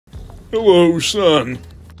Hello, son.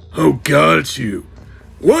 Oh, God, it's you.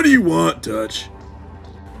 What do you want, Dutch?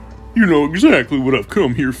 You know exactly what I've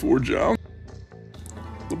come here for, John.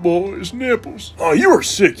 The boy's nipples. Oh, you are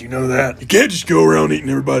sick, you know that. You can't just go around eating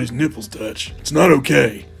everybody's nipples, Dutch. It's not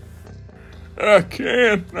okay. I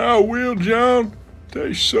can. I will, John.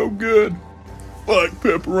 Tastes so good. Like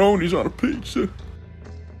pepperonis on a pizza.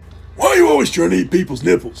 Why are you always trying to eat people's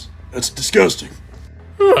nipples? That's disgusting.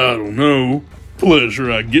 I don't know.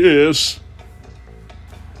 Pleasure, I guess.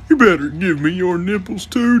 You better give me your nipples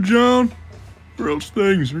too, John, or else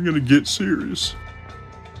things are gonna get serious.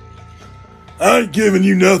 I ain't giving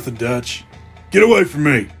you nothing, Dutch. Get away from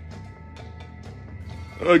me.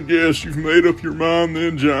 I guess you've made up your mind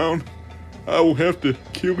then, John. I will have to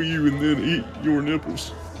kill you and then eat your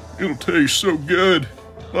nipples. It'll taste so good,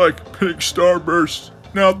 like pink starbursts,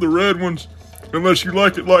 not the red ones, unless you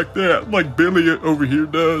like it like that, like Billy over here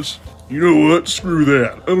does. You know what? Screw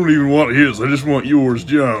that. I don't even want his. I just want yours,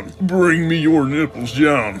 John. Bring me your nipples,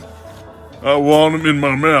 John. I want them in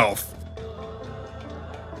my mouth.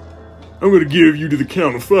 I'm going to give you to the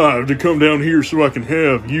count of 5 to come down here so I can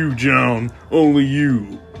have you, John. Only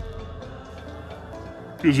you.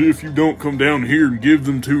 Because if you don't come down here and give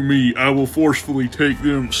them to me, I will forcefully take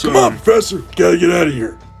them, son. Come on, Professor. Gotta get out of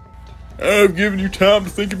here. I've given you time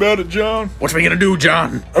to think about it, John. What are we gonna do,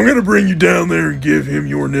 John? I'm gonna bring you down there and give him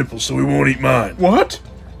your nipples so he won't eat mine. What?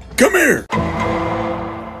 Come here.